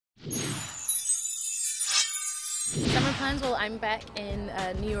plans? Well, I'm back in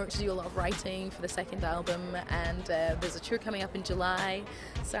New York to do a lot of writing for the second album, and there's a tour coming up in July,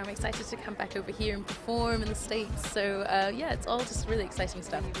 so I'm excited to come back over here and perform in the States. So yeah, it's all just really exciting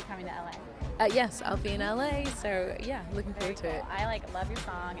stuff. Will you be coming to LA? Yes, I'll be in LA, so yeah, looking forward to it. I love your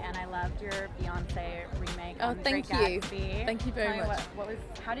song, and I loved your Beyonce remake. Oh, Great Gatsy. Thank you very much.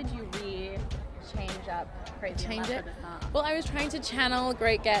 How did you change up Crazy in Love for the song? Well, I was trying to channel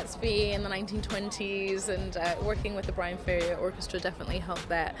Great Gatsby in the 1920s, and working with the Brian Ferry Orchestra definitely helped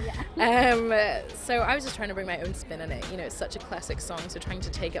that. Yeah. So I was just trying to bring my own spin on it. You know, it's such a classic song, so trying to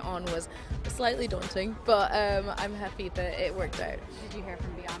take it on was slightly daunting, but I'm happy that it worked out. Did you hear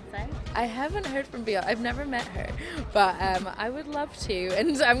from Beyonce? I haven't heard from Beyonce. I've never met her, but I would love to, and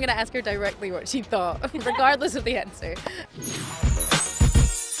I'm going to ask her directly what she thought, regardless of the answer.